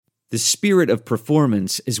The spirit of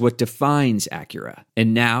performance is what defines Acura.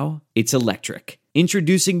 And now, it's electric.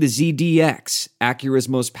 Introducing the ZDX, Acura's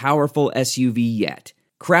most powerful SUV yet.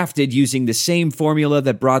 Crafted using the same formula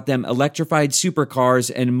that brought them electrified supercars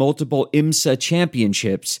and multiple IMSA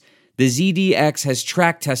championships, the ZDX has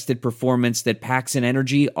track-tested performance that packs an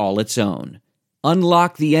energy all its own.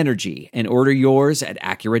 Unlock the energy and order yours at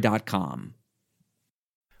Acura.com.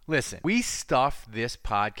 Listen, we stuff this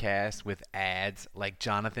podcast with ads like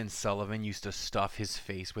Jonathan Sullivan used to stuff his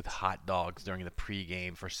face with hot dogs during the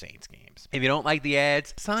pregame for Saints games. If you don't like the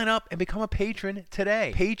ads, sign up and become a patron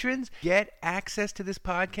today. Patrons get access to this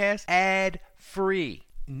podcast ad-free.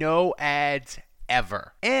 No ads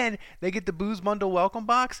ever. And they get the Booze Bundle welcome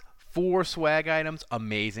box, 4 swag items,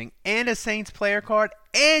 amazing, and a Saints player card,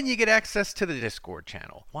 and you get access to the Discord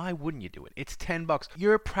channel. Why wouldn't you do it? It's $10.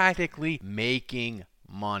 You're practically making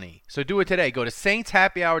money. So do it today. Go to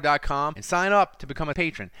saintshappyhour.com and sign up to become a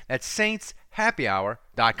patron. That's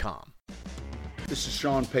saintshappyhour.com. This is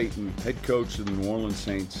Sean Payton, head coach of the New Orleans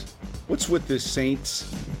Saints. What's with this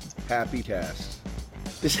Saints Happy Cast?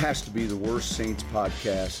 This has to be the worst Saints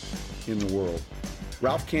podcast in the world.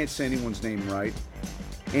 Ralph can't say anyone's name right.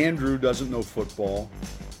 Andrew doesn't know football.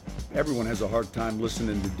 Everyone has a hard time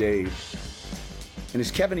listening to Dave. And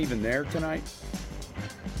is Kevin even there tonight?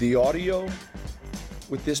 The audio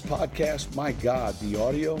with this podcast, my God, the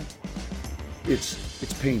audio,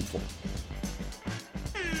 it's painful.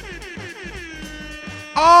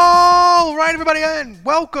 All right, everybody, and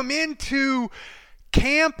welcome into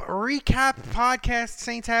Camp Recap Podcast,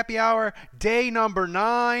 Saints Happy Hour, day number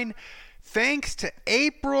 9. Thanks to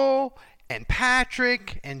April and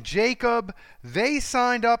Patrick and Jacob. They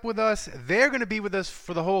signed up with us. They're going to be with us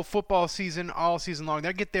for the whole football season, all season long.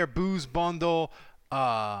 They'll get their booze bundle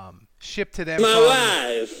shipped to them.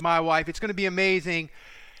 My wife. It's going to be amazing.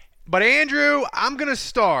 But Andrew, I'm going to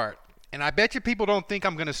start. And I bet you people don't think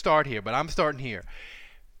I'm going to start here, but I'm starting here.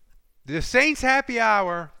 The Saints Happy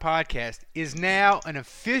Hour podcast is now an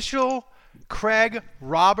official Craig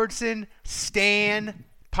Robertson stan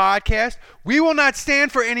podcast. We will not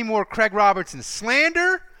stand for any more Craig Robertson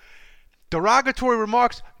slander, derogatory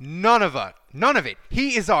remarks, none of it.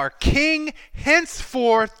 He is our king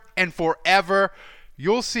henceforth and forever.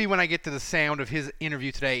 You'll see when I get to the sound of his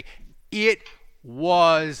interview today. It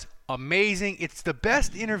was amazing. It's the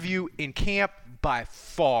best interview in camp by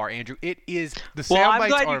far, Andrew. It is. The sound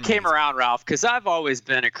bites are amazing. I'm glad you came around, Ralph, because I've always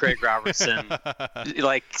been a Craig Robertson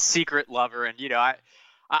secret lover, and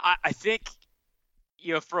I think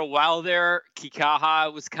for a while there,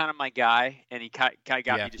 Kikaha was kind of my guy, and he kind of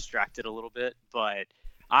got me distracted a little bit, but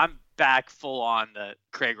I'm back full on the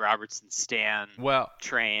Craig Robertson stan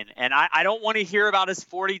train, and I don't want to hear about his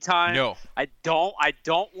 40 time. No, I don't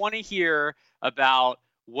want to hear about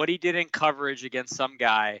what he did in coverage against some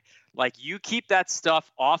guy. You keep that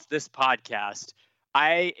stuff off this podcast.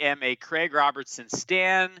 I am a Craig Robertson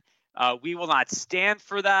stan. We will not stand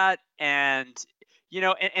for that. And,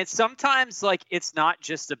 and sometimes it's not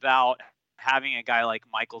just about having a guy like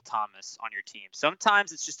Michael Thomas on your team.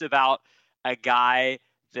 Sometimes it's just about a guy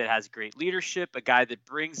that has great leadership, a guy that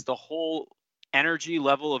brings the whole energy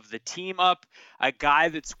level of the team up, a guy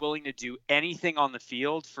that's willing to do anything on the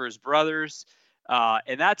field for his brothers.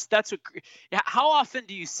 And that's what. How often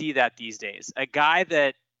do you see that these days? A guy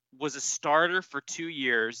that was a starter for 2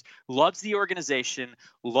 years, loves the organization,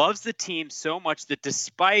 loves the team so much that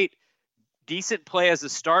despite decent play as a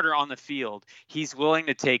starter on the field, he's willing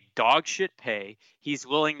to take dog shit pay. He's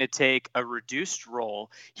willing to take a reduced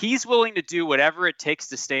role. He's willing to do whatever it takes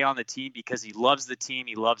to stay on the team because he loves the team,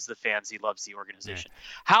 he loves the fans, he loves the organization. Yeah.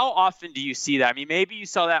 How often do you see that? I mean, maybe you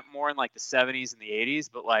saw that more in the 70s and the 80s,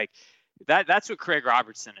 but that's what Craig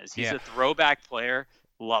Robertson is. He's a throwback player.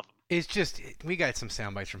 Love him. It's just, we got some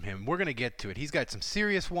sound bites from him. We're going to get to it. He's got some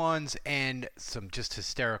serious ones and some just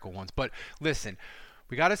hysterical ones. But listen,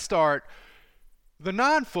 we got to start the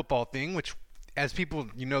non-football thing, which, as people,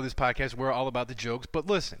 this podcast, we're all about the jokes. But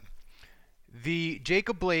listen, the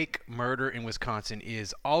Jacob Blake murder in Wisconsin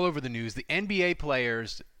is all over the news. The NBA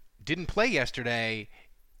players didn't play yesterday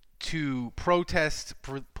to protest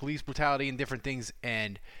police brutality and different things,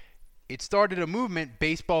 and it started a movement.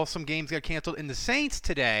 Baseball, some games got canceled. In the Saints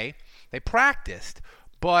today, they practiced,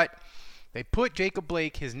 but they put Jacob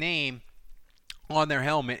Blake, his name, on their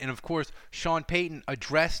helmet. And, of course, Sean Payton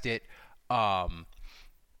addressed it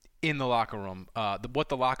in the locker room. What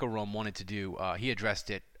the locker room wanted to do, he addressed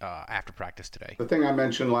it after practice today. The thing I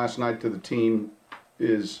mentioned last night to the team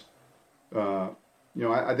is, I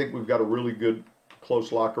think we've got a really good,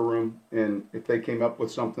 close locker room. And if they came up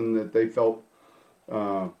with something that they felt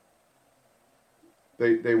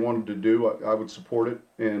they wanted to do, I would support it.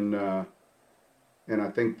 And I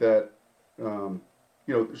think that,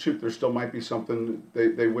 there still might be something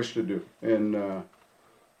they wish to do. And,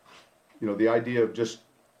 the idea of just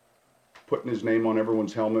putting his name on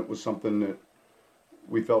everyone's helmet was something that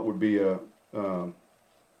we felt would be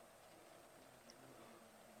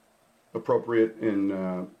appropriate, and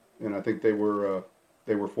I think they were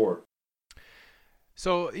for it.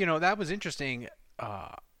 So, that was interesting,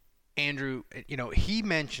 Andrew.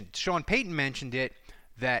 Sean Payton mentioned it,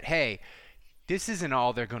 that, hey, this isn't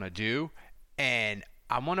all they're going to do, and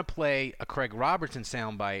I want to play a Craig Robertson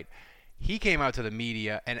soundbite. He came out to the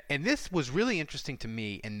media, and this was really interesting to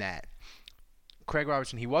me in that Craig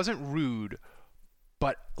Robertson, he wasn't rude,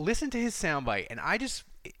 but listen to his soundbite, and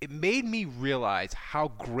it made me realize how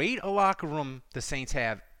great a locker room the Saints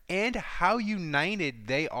have and how united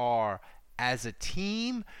they are as a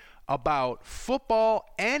team about football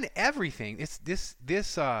and everything. It's this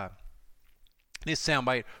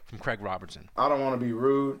soundbite from Craig Robertson. I don't want to be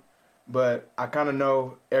rude, but I kind of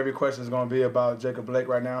know every question is going to be about Jacob Blake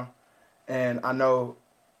right now. And I know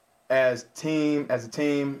as a team,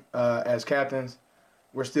 as captains,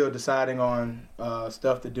 we're still deciding on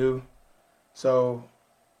stuff to do. So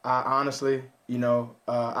I honestly,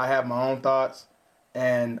 I have my own thoughts,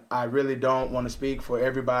 and I really don't want to speak for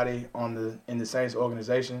everybody in the Saints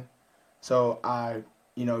organization. So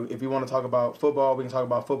if you want to talk about football, we can talk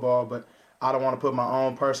about football, but I don't want to put my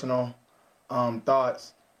own personal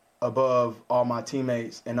thoughts above all my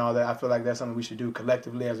teammates and all that. I feel like that's something we should do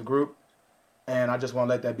collectively as a group, and I just want to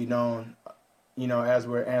let that be known, as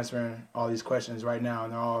we're answering all these questions right now,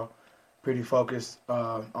 and they're all pretty focused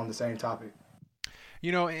on the same topic.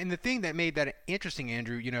 And the thing that made that interesting,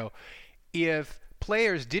 Andrew, if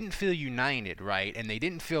players didn't feel united, right, and they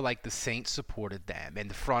didn't feel like the Saints supported them and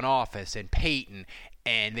the front office and Peyton,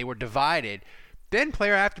 and they were divided, then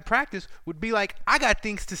player after practice would be like, I got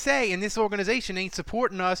things to say, and this organization ain't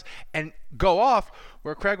supporting us, and go off,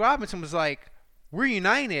 where Craig Robinson was like, we're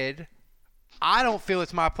united. I don't feel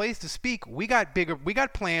it's my place to speak. We got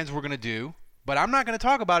plans we're going to do, but I'm not going to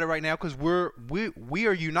talk about it right now because we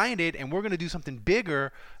are united, and we're going to do something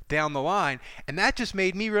bigger down the line. And that just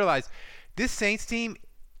made me realize this Saints team,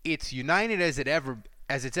 it's united as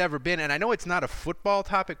it's ever been. And I know it's not a football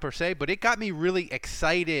topic per se, but it got me really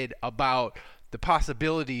excited about the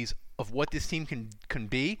possibilities of what this team can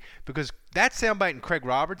be, because that soundbite in Craig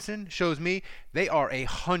Robertson shows me they are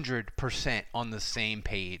 100% on the same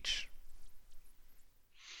page.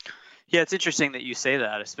 Yeah, it's interesting that you say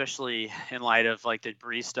that, especially in light of like the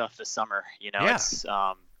Brees stuff this summer. Yeah. It's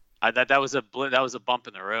that was a bump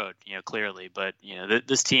in the road, clearly. But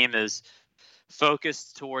this team is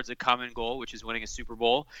focused towards a common goal, which is winning a Super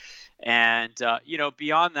Bowl. And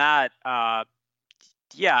beyond that, I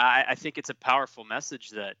think it's a powerful message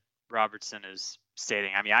that Robertson is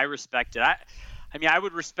stating. I mean, I respect it. I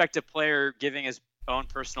would respect a player giving his own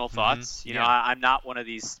personal thoughts. I'm not one of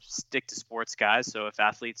these stick to sports guys, so if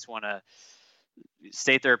athletes want to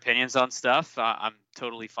state their opinions on stuff, I'm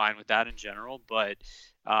totally fine with that in general. But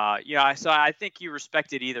I think you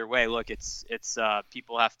respect it either way. Look, it's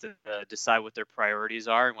people have to decide what their priorities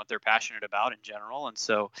are and what they're passionate about in general, and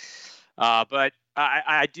so but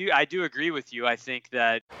I do agree with you. I think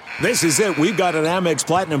that this is it. We've got an Amex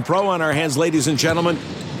Platinum Pro on our hands, ladies and gentlemen.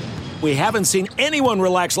 We haven't seen anyone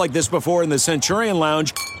relax like this before in the Centurion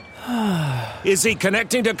Lounge. Is he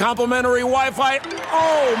connecting to complimentary Wi-Fi?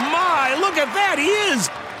 Oh, my, look at that, he is!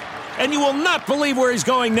 And you will not believe where he's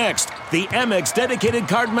going next. The Amex dedicated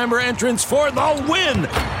card member entrance for the win.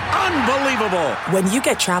 Unbelievable. When you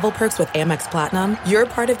get travel perks with Amex Platinum, you're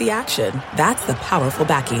part of the action. That's the powerful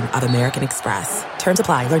backing of American Express. Terms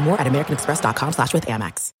apply. Learn more at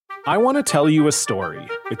americanexpress.com/withAmex. I want to tell you a story.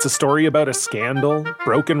 It's a story about a scandal,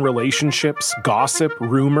 broken relationships, gossip,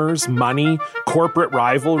 rumors, money, corporate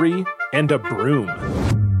rivalry, and a broom.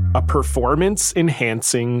 A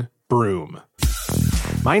performance-enhancing broom.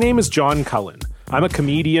 My name is John Cullen. I'm a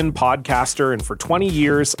comedian, podcaster, and for 20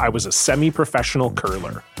 years, I was a semi-professional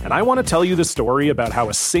curler. And I want to tell you the story about how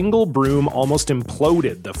a single broom almost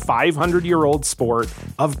imploded the 500-year-old sport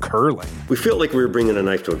of curling. We felt like we were bringing a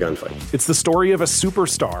knife to a gunfight. It's the story of a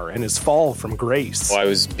superstar and his fall from grace. Well, I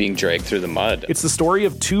was being dragged through the mud. It's the story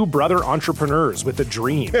of two brother entrepreneurs with a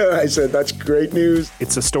dream. I said, that's great news.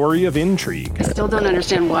 It's a story of intrigue. I still don't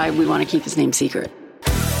understand why we want to keep his name secret.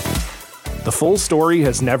 The full story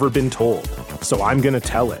has never been told, so I'm going to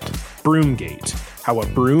tell it. Broomgate, how a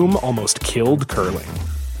broom almost killed curling.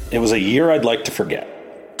 It was a year I'd like to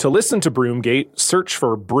forget. To listen to Broomgate, search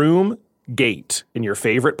for Broomgate in your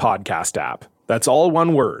favorite podcast app. That's all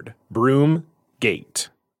one word, Broomgate.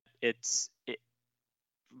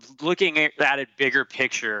 looking at it bigger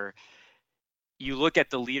picture, you look at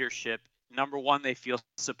the leadership. Number one, they feel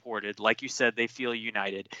supported. Like you said, they feel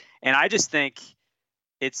united. And I just think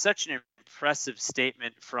it's such an impressive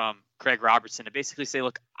statement from Craig Robertson to basically say,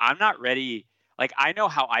 look, I'm not ready. Like, I know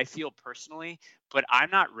how I feel personally, but I'm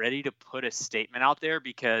not ready to put a statement out there,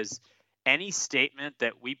 because any statement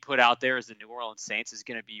that we put out there as the New Orleans Saints is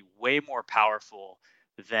going to be way more powerful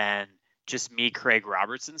than just me, Craig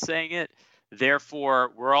Robertson, saying it.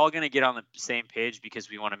 Therefore, we're all going to get on the same page because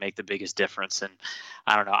we want to make the biggest difference. And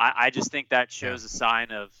I don't know. I just think that shows a sign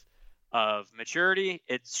of maturity.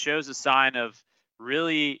 It shows a sign of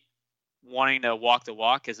really wanting to walk the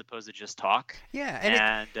walk as opposed to just talk.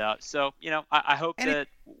 Yeah. So, I hope that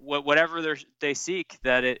whatever they seek,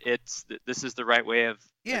 that this is the right way of,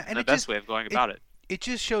 the best way of going about it. It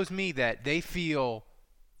just shows me that they feel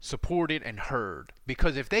supported and heard,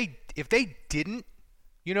 because if they didn't,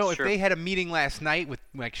 if they had a meeting last night with,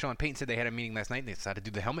 like Sean Payton said, they had a meeting last night and they decided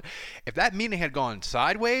to do the helmet. If that meeting had gone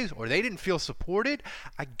sideways or they didn't feel supported,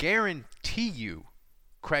 I guarantee you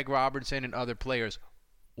Craig Robertson and other players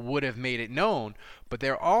would have made it known. But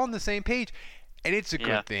they're all on the same page, and it's a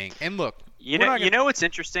good thing. And look, you know what's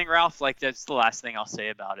interesting, Ralph? Like, that's the last thing I'll say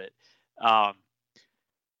about it.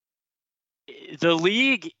 The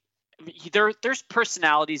league, there's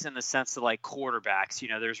personalities in the sense of, like, quarterbacks.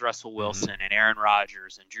 There's Russell Wilson and Aaron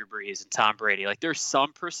Rodgers and Drew Brees and Tom Brady. Like, there's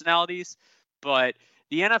some personalities, but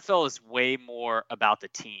the NFL is way more about the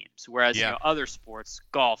teams. Whereas other sports,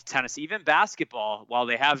 golf, tennis, even basketball, while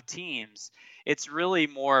they have teams, it's really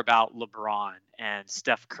more about LeBron and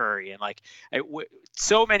Steph Curry. And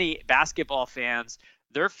so many basketball fans,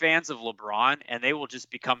 they're fans of LeBron, and they will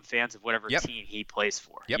just become fans of whatever team he plays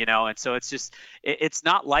for, and so it's just, it's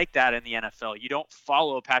not like that in the NFL. You don't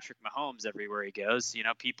follow Patrick Mahomes everywhere he goes.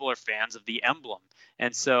 People are fans of the emblem.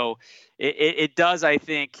 And so it does, I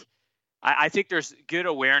think there's good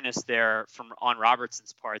awareness there on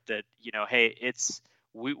Robertson's part that, hey,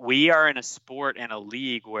 we are in a sport and a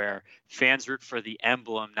league where fans root for the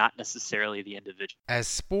emblem, not necessarily the individual. As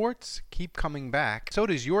sports keep coming back, so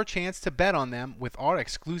does your chance to bet on them with our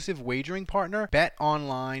exclusive wagering partner,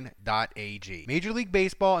 BetOnline.ag. Major League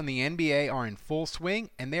Baseball and the NBA are in full swing,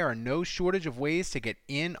 and there are no shortage of ways to get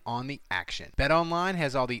in on the action. BetOnline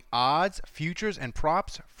has all the odds, futures, and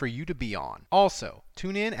props for you to be on. Also,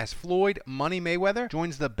 tune in as Floyd Money Mayweather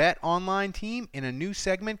joins the BetOnline team in a new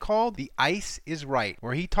segment called The Ice is Right,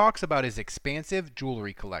 where he talks about his expansive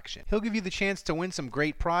jewelry collection. He'll give you the chance to win some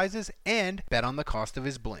great prizes and bet on the cost of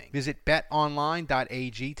his bling. Visit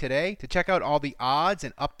betonline.ag today to check out all the odds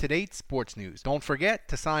and up-to-date sports news. Don't forget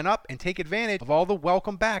to sign up and take advantage of all the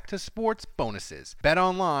welcome back to sports bonuses.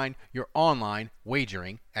 BetOnline, your online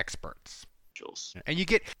wagering experts. And you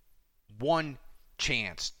get one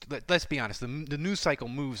chance. Let's be honest, the news cycle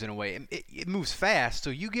moves in a way. It moves fast, so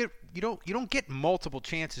you don't get multiple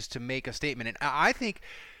chances to make a statement. And I think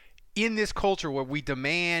in this culture where we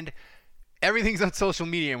demand everything's on social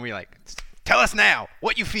media and we're like, tell us now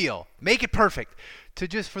what you feel, make it perfect, to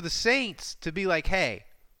just for the Saints to be like, hey,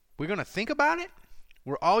 we're going to think about it,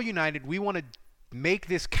 we're all united, we want to make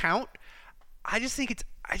this count. I just think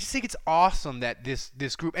it's awesome that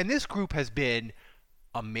this group has been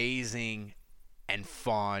amazing and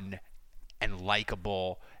fun and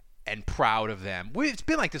likable and proud of them. It's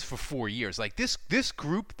been like this for 4 years. Like this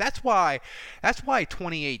group, that's why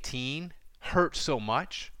 2018 hurt so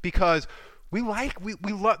much, because we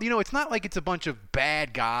love, it's not like it's a bunch of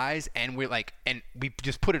bad guys and we're like, and we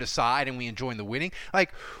just put it aside and we enjoy the winning.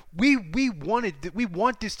 Like we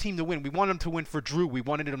want this team to win. We want them to win for Drew. We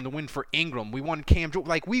wanted them to win for Ingram. We wanted Cam Jordan.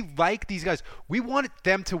 Like, we like these guys. We wanted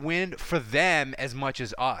them to win for them as much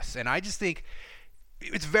as us. And I just think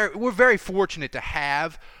we're very fortunate to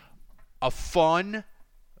have a fun,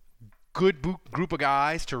 good group of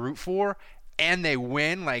guys to root for, and they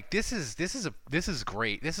win. Like, this is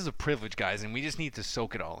great. This is a privilege, guys, and we just need to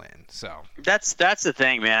soak it all in. So that's the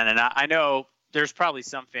thing, man. And I know there's probably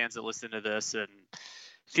some fans that listen to this and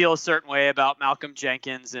feel a certain way about Malcolm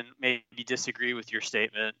Jenkins and maybe disagree with your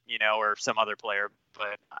statement, or some other player.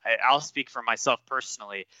 But I'll speak for myself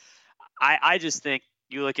personally. I just think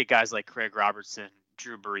you look at guys like Craig Robertson,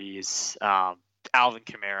 Drew Brees, Alvin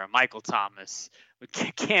Kamara, Michael Thomas,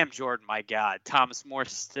 Cam Jordan, my God, Thomas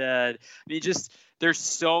Morstead. I mean, there's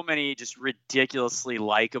so many just ridiculously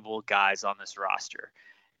likable guys on this roster.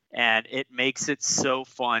 And it makes it so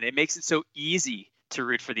fun. It makes it so easy to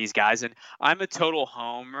root for these guys. And I'm a total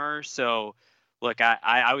homer. So, look,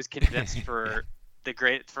 I was convinced for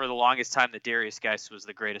the longest time that Darius Geis was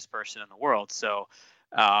the greatest person in the world. So,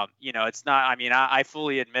 it's not – I mean, I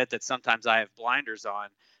fully admit that sometimes I have blinders on.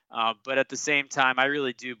 But at the same time, I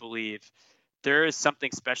really do believe there is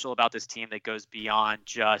something special about this team that goes beyond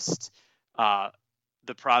just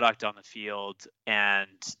the product on the field and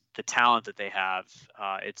the talent that they have.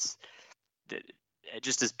 It's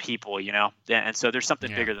just as people, and so there's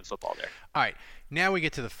something bigger than football there. All right, now we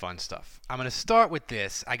get to the fun stuff. I'm going to start with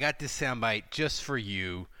this. I got this soundbite just for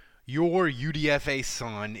you. Your UDFA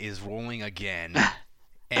son is rolling again,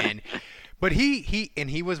 but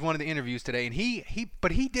he was one of the interviews today, and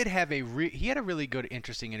he did have he had a really good,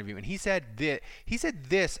 interesting interview, and he said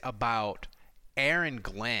this about Aaron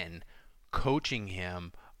Glenn coaching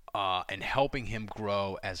him and helping him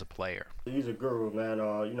grow as a player. He's a guru, man.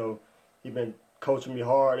 He's been coaching me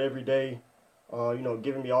hard every day,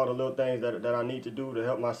 giving me all the little things that I need to do to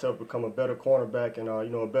help myself become a better cornerback and,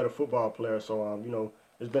 a better football player. So,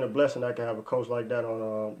 it's been a blessing I can have a coach like that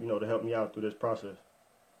on, to help me out through this process.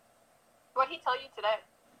 What did he tell you today?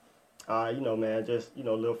 Man, just,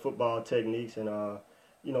 little football techniques and,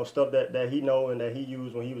 stuff that he know and that he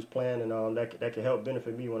used when he was playing and that can help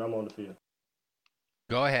benefit me when I'm on the field.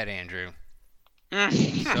 Go ahead, Andrew.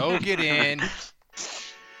 Soak it in.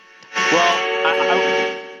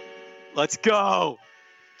 Well, let's go.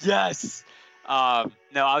 Yes. Well,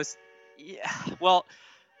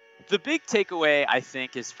 the big takeaway, I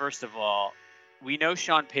think, is, first of all, we know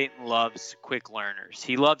Sean Payton loves quick learners.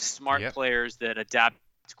 He loves smart players that adapt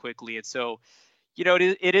quickly. And so,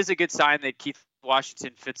 it is a good sign that Keith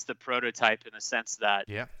Washington fits the prototype in the sense that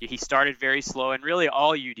he started very slow, and really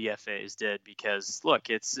all UDFAs did, because, look,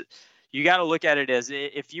 you got to look at it as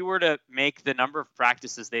if you were to make the number of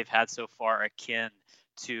practices they've had so far akin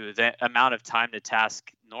to the amount of time to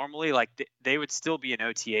task normally, like they would still be in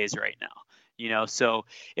OTAs right now. So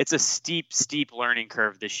it's a steep learning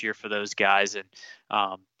curve this year for those guys. And,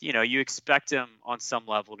 you expect them on some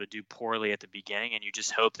level to do poorly at the beginning, and you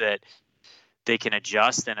just hope that they can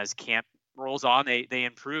adjust. And as camp rolls on, they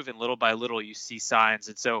improve, and little by little you see signs.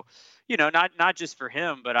 And so, not just for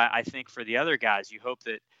him, but I think for the other guys, you hope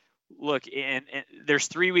that, look, and there's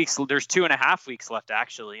 3 weeks, there's 2.5 weeks left,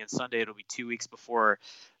 actually. And Sunday it'll be 2 weeks before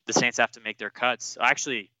the Saints have to make their cuts.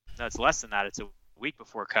 Actually, that's less than that. It's a week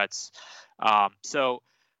before cuts. So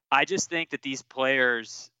I just think that these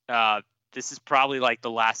players, this is probably like the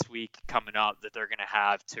last week coming up that they're going to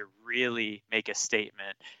have to really make a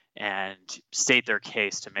statement and state their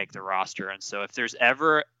case to make the roster. And so if there's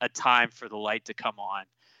ever a time for the light to come on,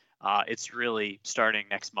 it's really starting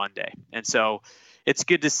next Monday. And so it's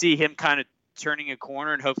good to see him kind of turning a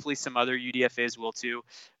corner, and hopefully some other UDFAs will too.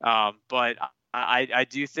 But I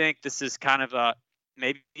do think this is kind of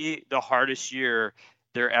maybe the hardest year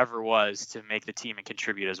there ever was to make the team and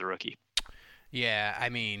contribute as a rookie. Yeah, I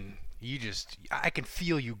mean, I can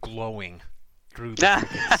feel you glowing through the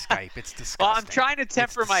Skype. It's disgusting. Well, I'm trying to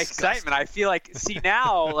temper my excitement. I feel like,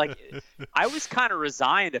 now, like, I was kind of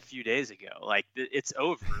resigned a few days ago. Like, it's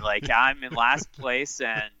over. Like, I'm in last place,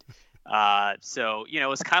 and so, it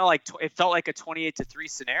was kind of like, it felt like a 28-3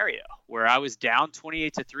 scenario where I was down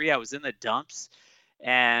 28-3. I was in the dumps,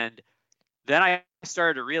 and then I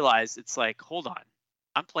started to realize, it's like, hold on,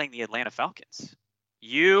 I'm playing the Atlanta Falcons.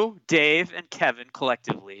 You, Dave, and Kevin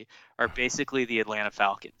collectively are basically the Atlanta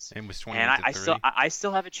Falcons. And was 28-3. And I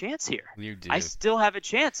still have a chance here. You do. I still have a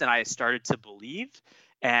chance, and I started to believe.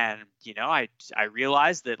 And I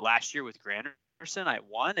realized that last year with Granderson, I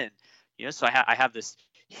won, and so I have this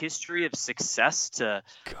history of success to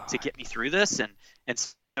get me through this, and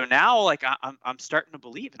so now, like, I'm starting to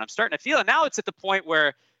believe, and I'm starting to feel it. Now it's at the point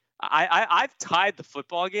where I've tied the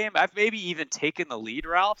football game. I've maybe even taken the lead,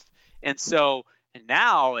 Ralph. And so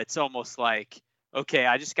now it's almost like, okay,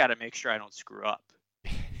 I just got to make sure I don't screw up.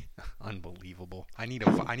 Unbelievable. It's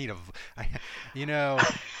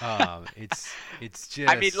just.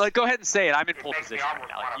 I mean, like, go ahead and say it. I'm in pole position right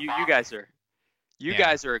now. Like, you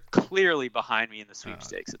guys are clearly behind me in the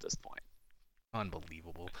sweepstakes at this point.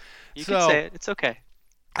 Unbelievable. You can say it. It's okay.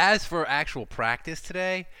 As for actual practice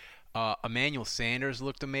today, Emmanuel Sanders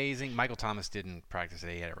looked amazing. Michael Thomas didn't practice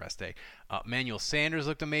today. He had a rest day. Emmanuel Sanders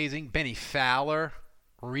looked amazing. Benny Fowler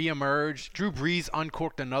reemerged. Drew Brees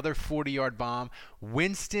uncorked another 40-yard bomb.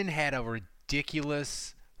 Winston had a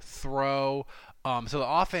ridiculous throw. So the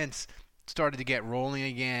offense started to get rolling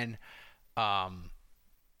again. The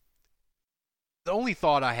only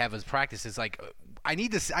thought I have as practice is, like, I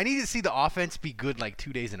need to see the offense be good like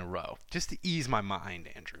 2 days in a row, just to ease my mind,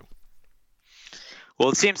 Andrew. Well,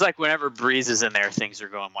 it seems like whenever Breeze is in there, things are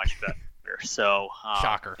going much better. So,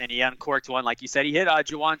 shocker. And he uncorked one, like you said. He hit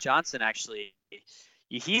Juwan Johnson, actually.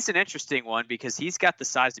 He's an interesting one because he's got the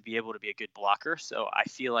size to be able to be a good blocker. So I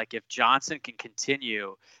feel like if Johnson can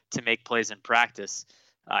continue to make plays in practice,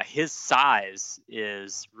 his size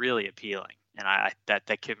is really appealing. And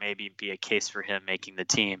that could maybe be a case for him making the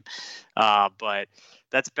team. But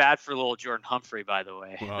that's bad for little Jordan Humphrey, by the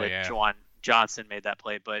way. Juwan Johnson made that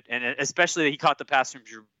play. And especially that he caught the pass from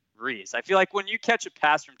Drew Brees. I feel like when you catch a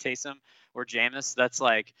pass from Taysom or Jameis,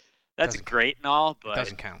 that's great and all, but it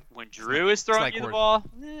doesn't count. When Drew is throwing you the ball,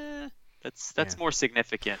 that's more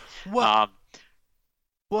significant.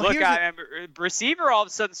 Receiver all of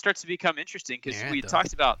a sudden starts to become interesting because we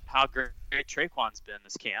talked about how great Traquan's been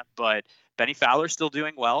this camp, but Benny Fowler's still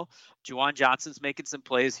doing well. Juwan Johnson's making some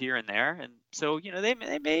plays here and there, and so they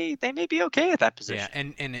may be okay at that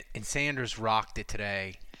position. Yeah, and Sanders rocked it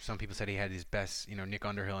today. Some people said he had his best, Nick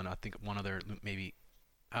Underhill, and I think one other maybe.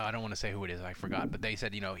 I don't want to say who it is. I forgot, but they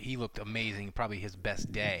said he looked amazing, probably his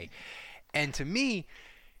best day. And to me,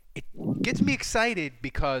 it gets me excited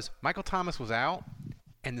because Michael Thomas was out.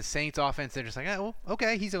 And the Saints offense, they're just like, oh,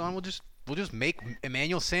 okay, he's on. We'll just make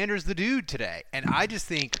Emmanuel Sanders the dude today. And I just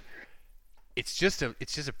think it's just a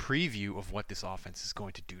preview of what this offense is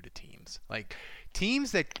going to do to teams. Like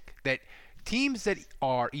teams that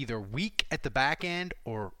are either weak at the back end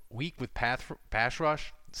or weak with pass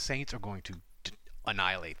rush, Saints are going to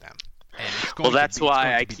annihilate them. That's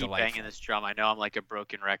why I keep banging this drum. I know I'm like a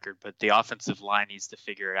broken record, but the offensive line needs to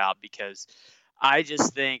figure it out because I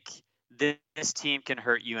just think this team can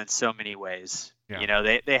hurt you in so many ways.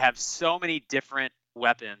 Yeah. They have so many different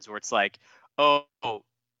weapons where it's like, oh,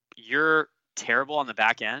 you're terrible on the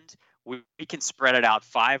back end. We can spread it out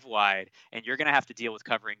 5 wide, and you're going to have to deal with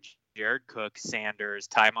covering Jared Cook, Sanders,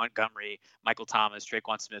 Ty Montgomery, Michael Thomas,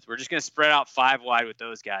 Traquan Smith. We're just going to spread out 5 wide with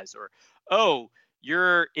those guys. Or, oh,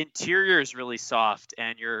 your interior is really soft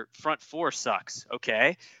and your front 4 sucks.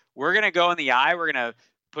 Okay, we're going to go in the eye. We're going to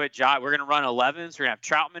we're going to run 11s. We're going to have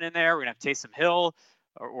Troutman in there. We're going to have Taysom Hill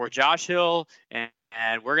or Josh Hill, and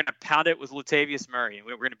we're going to pound it with Latavius Murray, and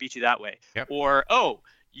we're going to beat you that way. Yep. Or,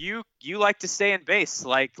 you like to stay in base,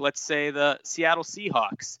 like let's say the Seattle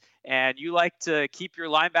Seahawks, and you like to keep your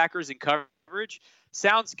linebackers in coverage.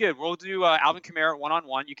 Sounds good. We'll do Alvin Kamara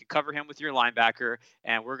one-on-one. You can cover him with your linebacker,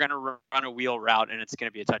 and we're going to run a wheel route, and it's going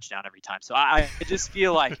to be a touchdown every time. So I just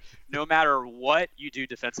feel like no matter what you do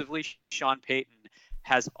defensively, Sean Payton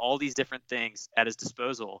has all these different things at his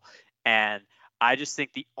disposal. And I just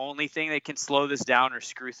think the only thing that can slow this down or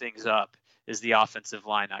screw things up is the offensive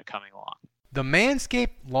line not coming along. The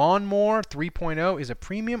Manscaped Lawnmower 3.0 is a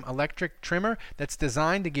premium electric trimmer that's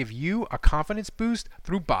designed to give you a confidence boost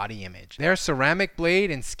through body image. Their ceramic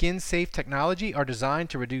blade and skin-safe technology are designed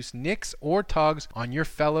to reduce nicks or tugs on your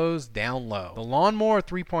fellows down low. The Lawnmower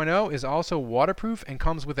 3.0 is also waterproof and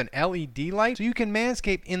comes with an LED light, so you can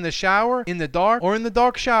manscape in the shower, in the dark, or in the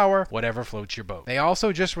dark shower, whatever floats your boat. They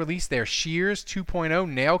also just released their Shears 2.0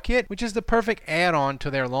 nail kit, which is the perfect add-on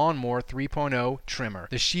to their Lawnmower 3.0 trimmer.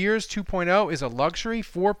 The Shears 2.0 is a luxury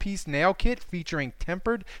 4-piece nail kit featuring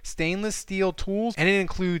tempered stainless steel tools, and it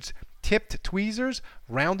includes tipped tweezers,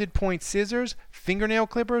 rounded point scissors, fingernail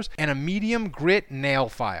clippers, and a medium grit nail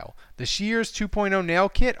file. The Shears 2.0 nail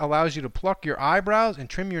kit allows you to pluck your eyebrows and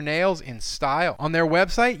trim your nails in style. On their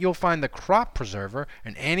website, you'll find the Crop Preserver,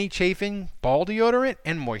 an anti-chafing ball deodorant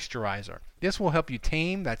and moisturizer. This will help you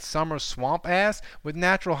tame that summer swamp ass with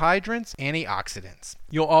natural hydrants, antioxidants.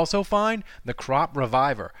 You'll also find the Crop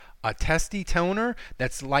Reviver, a testy toner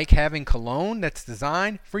that's like having cologne that's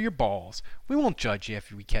designed for your balls. We won't judge you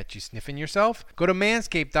if we catch you sniffing yourself. Go to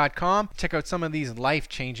manscaped.com, check out some of these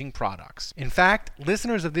life-changing products. In fact,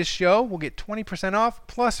 listeners of this show will get 20% off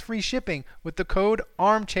plus free shipping with the code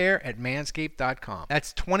armchair at manscaped.com.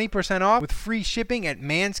 That's 20% off with free shipping at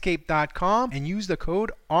manscaped.com and use the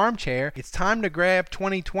code armchair. It's time to grab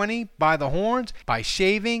 2020 by the horns by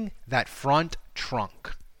shaving that front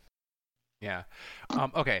trunk. Yeah.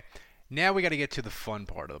 Okay. Now we got to get to the fun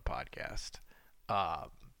part of the podcast.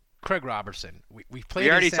 Craig Robertson. We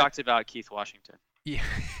already talked about Keith Washington. Yeah.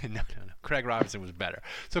 No. Craig Robertson was better.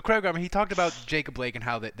 So Craig Robertson, he talked about Jacob Blake and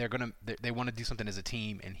how they want to do something as a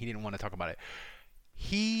team, and he didn't want to talk about it.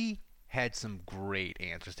 He had some great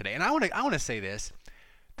answers today, and I want to say this: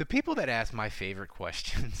 the people that ask my favorite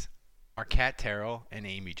questions are Kat Terrell and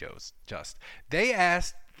Amy Just. They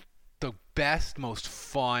asked the best, most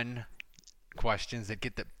fun questions that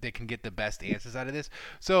can get the best answers out of this.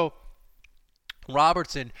 So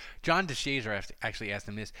Robertson, John DeShazer actually asked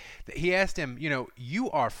him this. He asked him,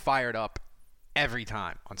 you are fired up every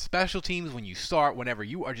time on special teams, when you start, whenever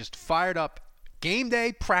you are just fired up, game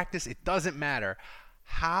day, practice, it doesn't matter.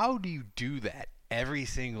 How do you do that every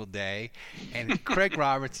single day? And Craig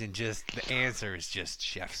Robertson, the answer is just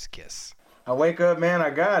chef's kiss. I wake up, man, I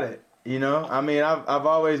got it. I mean, I've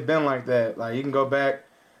always been like that. Like, you can go back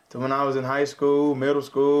to when I was in high school, middle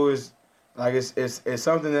school. It's like it's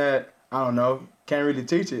something that, I don't know, can't really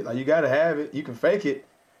teach it. Like, you got to have it. You can fake it,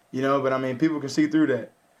 but I mean, people can see through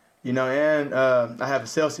that, and I have a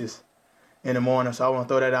Celsius in the morning, so I want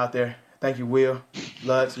to throw that out there. Thank you, Will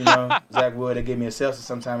Lutz, Zach Wood, they give me a Celsius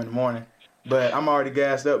sometime in the morning. But I'm already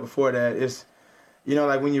gassed up before that. It's,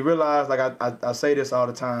 like when you realize, like I say this all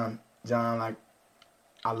the time, John, like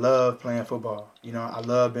I love playing football. I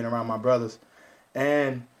love being around my brothers.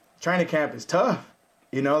 And training camp is tough.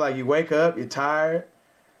 Like you wake up, you're tired.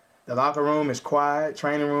 The locker room is quiet.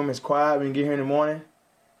 Training room is quiet when you get here in the morning.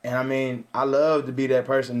 And I mean, I love to be that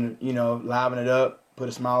person, liven it up, put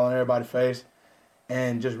a smile on everybody's face,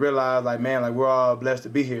 and just realize, like, man, like we're all blessed to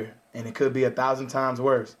be here. And it could be 1,000 times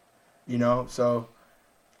worse, So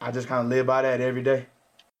I just kind of live by that every day.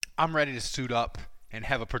 I'm ready to suit up and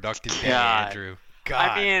have a productive day, Andrew.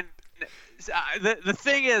 God. I mean, the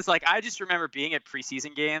thing is, like, I just remember being at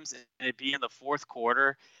preseason games and it being the fourth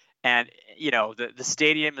quarter, and the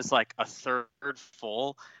stadium is like a third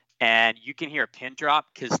full, and you can hear a pin drop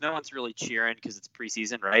because no one's really cheering because it's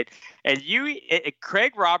preseason, right? And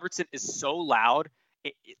Craig Robertson is so loud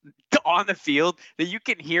on the field that you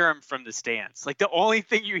can hear him from the stands. Like, the only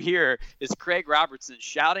thing you hear is Craig Robertson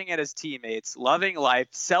shouting at his teammates, loving life,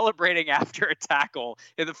 celebrating after a tackle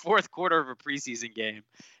in the fourth quarter of a preseason game.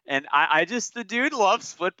 And the dude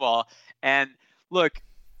loves football. And look,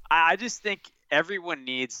 I just think everyone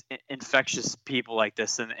needs infectious people like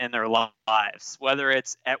this in their lives, whether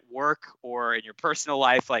it's at work or in your personal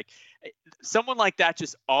life. Like, someone like that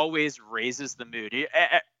just always raises the mood.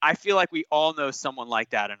 I feel like we all know someone like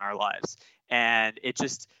that in our lives, and it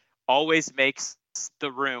just always makes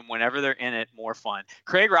the room, whenever they're in it, more fun.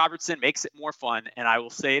 Craig Robertson makes it more fun, and I will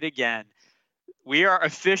say it again. We are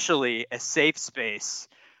officially a safe space.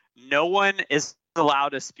 No one is allowed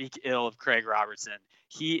to speak ill of Craig Robertson.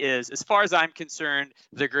 He is, as far as I'm concerned,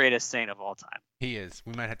 the greatest Saint of all time. He is.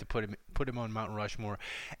 We might have to put him on Mount Rushmore.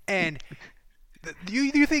 And do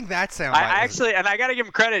you think that sounds like... And I got to give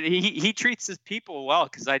him credit. He treats his people well,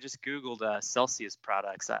 because I just Googled Celsius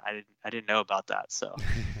products. I didn't know about that, so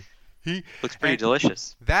looks pretty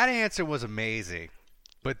delicious. That answer was amazing.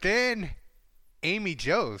 But then Amy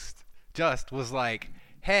Just was like,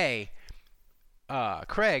 hey,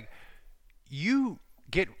 Craig, you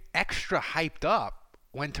get extra hyped up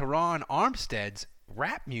when Teron Armstead's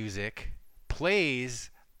rap music plays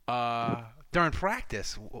during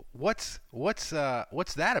practice. What's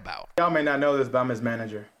that about? Y'all may not know this, but I'm his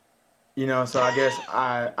manager. So I guess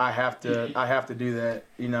I have to do that.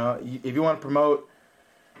 If you want to promote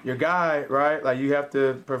your guy, right? Like, you have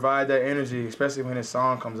to provide that energy, especially when his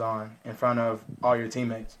song comes on in front of all your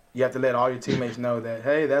teammates. You have to let all your teammates know that,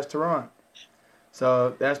 hey, that's Teron.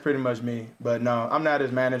 So that's pretty much me. But no, I'm not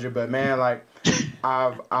his manager. But man, like,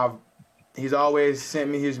 he's always sent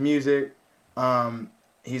me his music.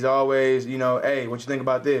 He's always, hey, what you think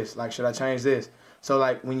about this? Like, should I change this? So,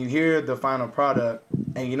 like, when you hear the final product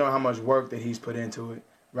and you know how much work that he's put into it,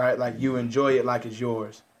 right? Like, you enjoy it like it's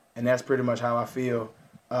yours. And that's pretty much how I feel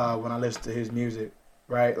when I listen to his music,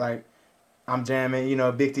 right? Like, I'm jamming,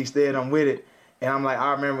 Big T said I'm with it. And I'm like,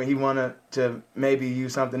 I remember he wanted to maybe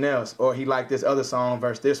use something else, or he liked this other song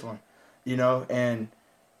versus this one, And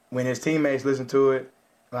when his teammates listen to it,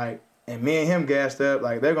 like, and me and him gassed up,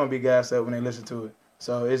 like, they're gonna be gassed up when they listen to it.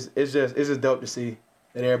 So it's just dope to see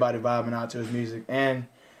that everybody vibing out to his music. And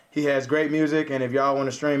he has great music. And if y'all want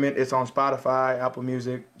to stream it, it's on Spotify, Apple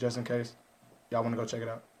Music, just in case y'all want to go check it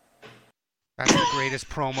out. That's the greatest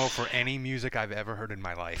promo for any music I've ever heard in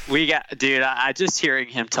my life. I just hearing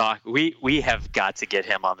him talk, we have got to get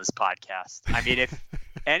him on this podcast. I mean, if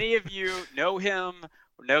any of you know him,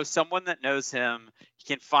 or know someone that knows him, you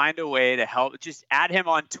can find a way to help. Just add him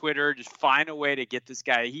on Twitter. Just find a way to get this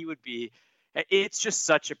guy. It's just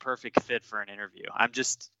such a perfect fit for an interview. I'm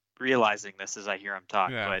just realizing this as I hear him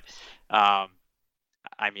talk. Yeah. But,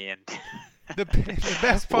 I mean... The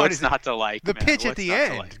best part What's is not to like. The man? pitch What's at the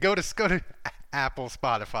end. Like? Go to Apple,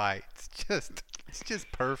 Spotify. It's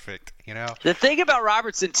just perfect, The thing about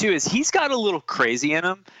Robertson too is he's got a little crazy in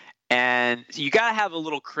him, and you got to have a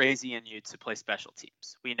little crazy in you to play special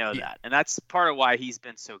teams. We know that, and that's part of why he's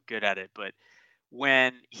been so good at it. But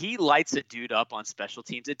when he lights a dude up on special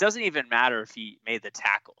teams, it doesn't even matter if he made the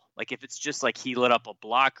tackle. Like, if it's just like he lit up a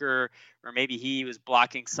blocker, or maybe he was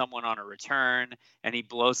blocking someone on a return and he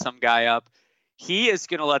blows some guy up, he is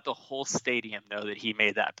going to let the whole stadium know that he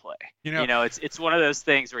made that play. It's one of those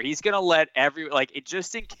things where he's going to let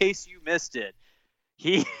just in case you missed it,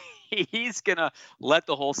 he's going to let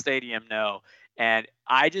the whole stadium know. And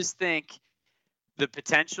I just think the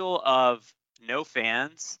potential of no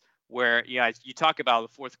fans where you talk about the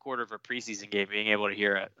fourth quarter of a preseason game being able to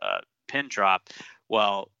hear a pin drop.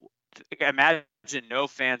 Well, imagine no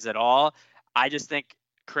fans at all. I just think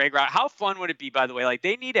Craig Robertson, how fun would it be, by the way? Like,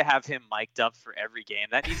 they need to have him mic'd up for every game.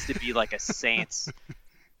 That needs to be like a Saints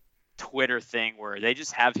Twitter thing where they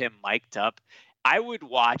just have him mic'd up. I would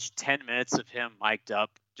watch 10 minutes of him mic'd up,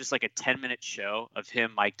 just like a 10-minute show of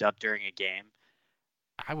him mic'd up during a game.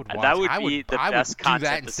 I would watch. That would be the best do content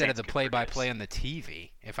that instead of the play-by-play on the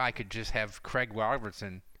TV. If I could just have Craig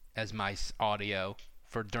Robertson as my audio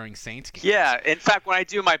for during Saints games. Yeah, in fact, when I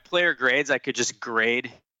do my player grades, I could just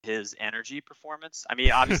grade his energy performance. I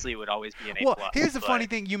mean, obviously, it would always be an A+. Well, here's the funny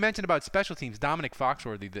thing you mentioned about special teams. Dominic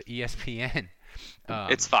Foxworthy, the ESPN.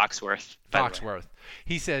 It's Foxworth. Foxworth.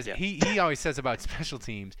 He says he always says about special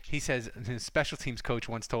teams. He says his special teams coach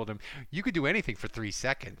once told him, "You could do anything for 3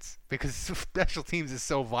 seconds because special teams is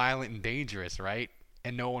so violent and dangerous, right?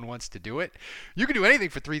 And no one wants to do it. You can do anything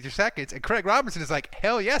for 3 seconds." And Craig Robertson is like,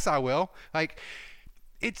 "Hell yes, I will." Like,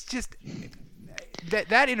 it's just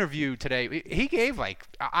that interview today. He gave like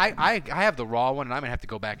I have the raw one, and I'm gonna have to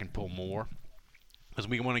go back and pull more. Because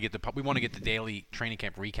we want to get the daily training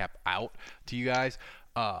camp recap out to you guys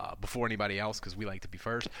before anybody else, because we like to be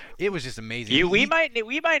first. It was just amazing. We might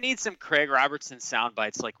need some Craig Robertson sound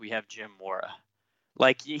bites like we have Jim Mora.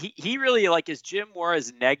 Like he really, like, is Jim Mora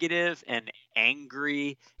as negative and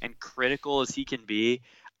angry and critical as he can be?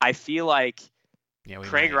 I feel like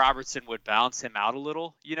Craig Robertson would balance him out a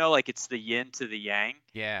little. Like it's the yin to the yang.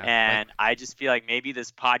 Yeah. And I just feel like maybe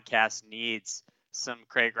this podcast needs some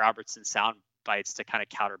Craig Robertson sound bites to kind of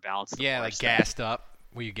counterbalance. Like gassed up.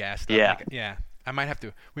 Were you gassed up? Yeah. Yeah. We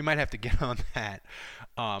might have to get on that.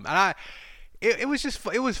 And it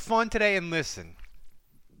was fun today. And listen,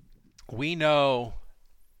 we know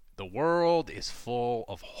the world is full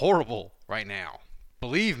of horrible right now.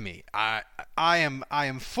 Believe me, I am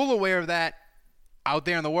full aware of that out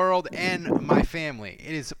there in the world and my family.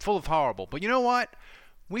 It is full of horrible. But you know what?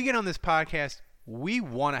 We get on this podcast. We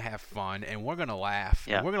want to have fun, and we're going to laugh.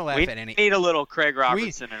 Yeah. We're going to laugh at any. We need a little Craig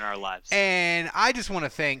Robertson in our lives. And I just want to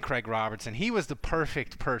thank Craig Robertson. He was the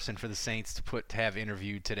perfect person for the Saints to have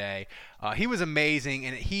interviewed today. He was amazing,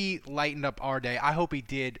 and he lightened up our day. I hope he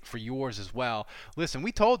did for yours as well. Listen,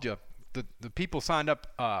 we told you the people signed up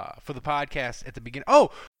for the podcast at the beginning. Oh,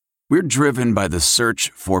 we're driven by the search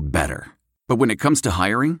for better. But when it comes to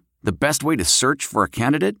hiring, the best way to search for a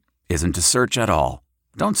candidate isn't to search at all.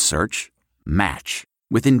 Don't search. Match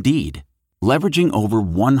with Indeed. Leveraging over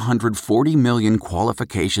 140 million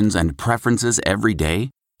qualifications and preferences every day,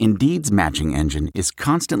 Indeed's matching engine is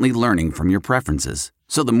constantly learning from your preferences.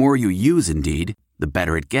 So the more you use Indeed, the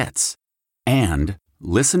better it gets. And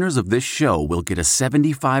listeners of this show will get a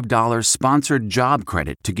 $75 sponsored job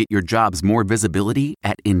credit to get your jobs more visibility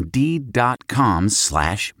at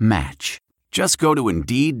Indeed.com/match. Just go to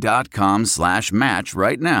Indeed.com/match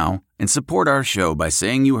right now and support our show by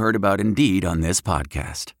saying you heard about Indeed on this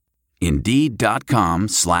podcast.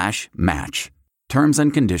 Indeed.com/match. Terms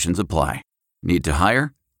and conditions apply. Need to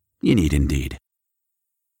hire? You need Indeed.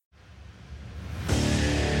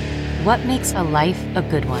 What makes a life a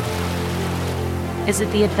good one? Is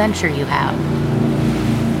it the adventure you have?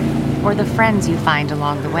 Or the friends you find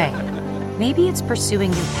along the way? Maybe it's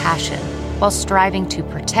pursuing your passion while striving to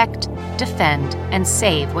protect, defend, and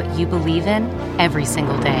save what you believe in every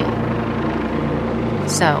single day.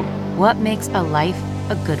 So, what makes a life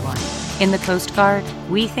a good one? In the Coast Guard,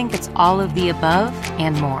 we think it's all of the above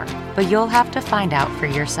and more, but you'll have to find out for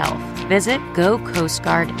yourself. Visit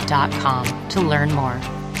GoCoastGuard.com to learn more.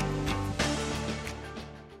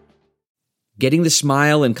 Getting the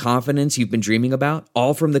smile and confidence you've been dreaming about,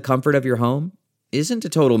 all from the comfort of your home, isn't a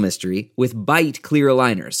total mystery with Byte clear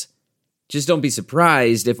aligners. Just don't be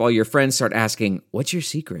surprised if all your friends start asking, "What's your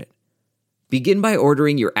secret?" Begin by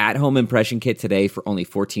ordering your at-home impression kit today for only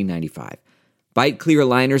 $14.95. Byte clear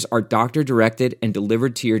aligners are doctor-directed and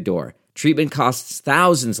delivered to your door. Treatment costs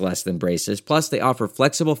thousands less than braces, plus they offer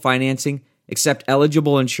flexible financing, accept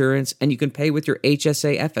eligible insurance, and you can pay with your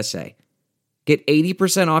HSA FSA. Get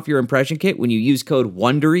 80% off your impression kit when you use code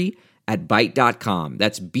WONDERY at Byte.com.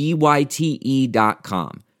 That's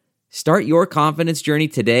BYTE.com. Start your confidence journey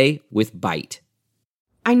today with Byte.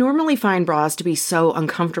 I normally find bras to be so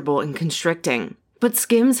uncomfortable and constricting, but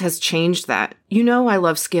Skims has changed that. You know I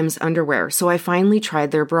love Skims underwear, so I finally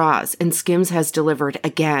tried their bras, and Skims has delivered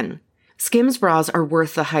again. Skims bras are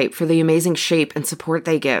worth the hype for the amazing shape and support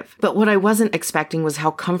they give, but what I wasn't expecting was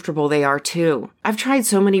how comfortable they are too. I've tried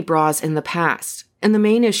so many bras in the past, and the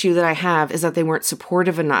main issue that I have is that they weren't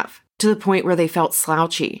supportive enough, to the point where they felt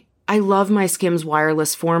slouchy. I love my Skims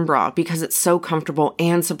wireless form bra because it's so comfortable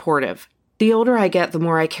and supportive. The older I get, the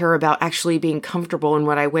more I care about actually being comfortable in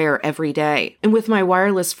what I wear every day. And with my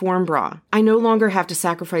wireless Form bra, I no longer have to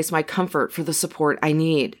sacrifice my comfort for the support I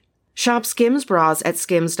need. Shop Skims bras at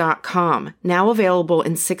skims.com, now available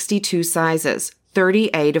in 62 sizes,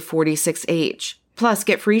 30A to 46H. Plus,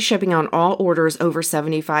 get free shipping on all orders over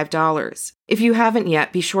 $75. If you haven't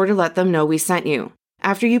yet, be sure to let them know we sent you.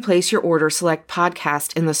 After you place your order, select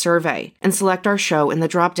podcast in the survey and select our show in the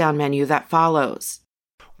drop-down menu that follows.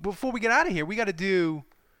 Before we get out of here, we got to do.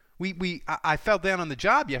 I fell down on the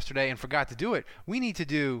job yesterday and forgot to do it. We need to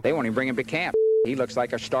do. They won't even bring him to camp. He looks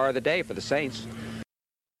like a star of the day for the Saints.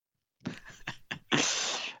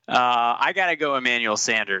 I got to go Emmanuel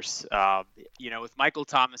Sanders. With Michael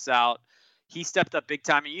Thomas out, he stepped up big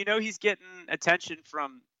time. And he's getting attention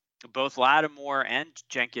from both Lattimore and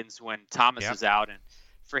Jenkins when Thomas is out. And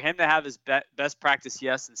for him to have his best practice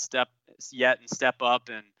and step up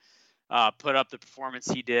and put up the performance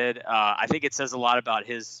he did, I think it says a lot about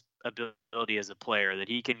his ability as a player, that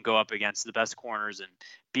he can go up against the best corners and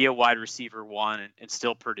be a wide receiver one and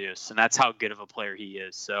still produce. And that's how good of a player he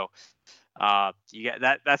is. So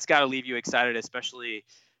that's got to leave you excited, especially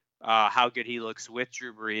how good he looks with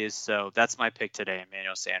Drew Brees. So that's my pick today,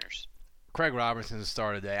 Emmanuel Sanders. Craig Robertson's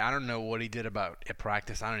star today. I don't know what he did at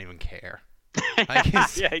practice. I don't even care.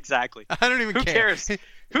 Yeah, exactly. I don't even care.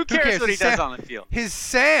 Who cares what he does on the field? His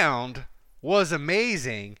sound was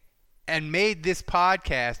amazing and made this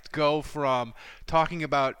podcast go from talking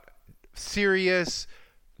about serious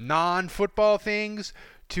non-football things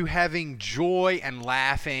to having joy and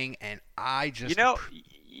laughing, and I just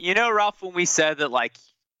Ralph, when we said that, like,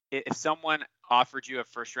 if someone offered you a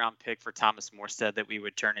first-round pick for Thomas Morstead, that we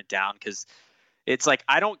would turn it down, because it's like,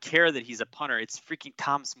 I don't care that he's a punter. It's freaking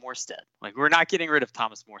Thomas Morstead. Like, we're not getting rid of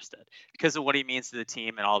Thomas Morstead because of what he means to the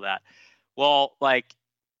team and all that. Well, like,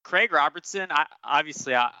 Craig Robertson,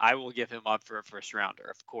 I will give him up for a first-rounder,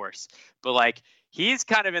 of course. But, like, he's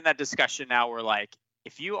kind of in that discussion now where, like,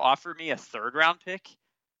 if you offer me a third-round pick,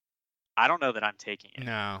 I don't know that I'm taking it.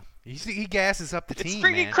 No. He gasses up the team, It's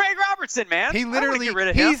freaking man. Craig Robertson, man. He literally, get rid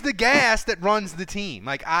of him. He's the gas that runs the team.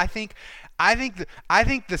 Like, I think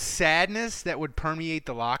the sadness that would permeate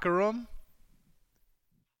the locker room,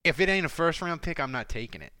 if it ain't a first-round pick, I'm not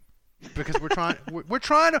taking it. Because we're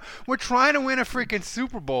trying to win a freaking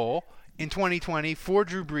Super Bowl in 2020 for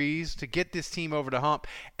Drew Brees to get this team over the hump,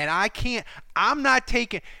 and I'm not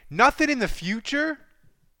taking nothing in the future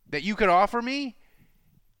that you could offer me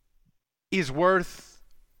is worth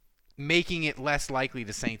making it less likely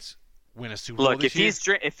the Saints win a Super Bowl this year.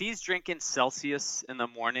 Look, if he's drinking Celsius in the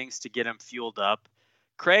mornings to get him fueled up,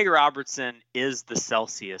 Craig Robertson is the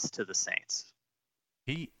Celsius to the Saints.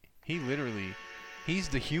 He literally, he's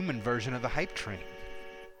the human version of the hype train.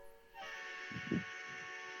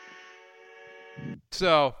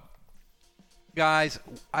 So, guys,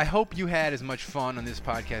 I hope you had as much fun on this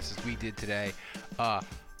podcast as we did today.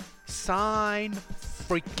 Sign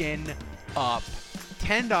freaking up.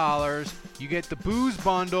 $10. You get the booze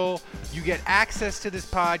bundle. You get access to this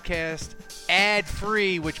podcast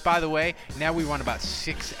ad-free, which, by the way, now we run about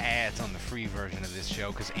 6 ads on the free version of this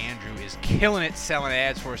show because Andrew is killing it selling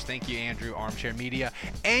ads for us. Thank you, Andrew, Armchair Media.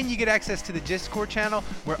 And you get access to the Discord channel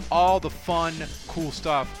where all the fun, cool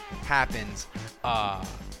stuff happens.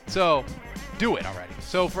 So do it already.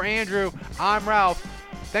 So for Andrew, I'm Ralph.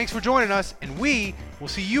 Thanks for joining us, and we will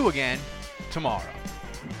see you again tomorrow.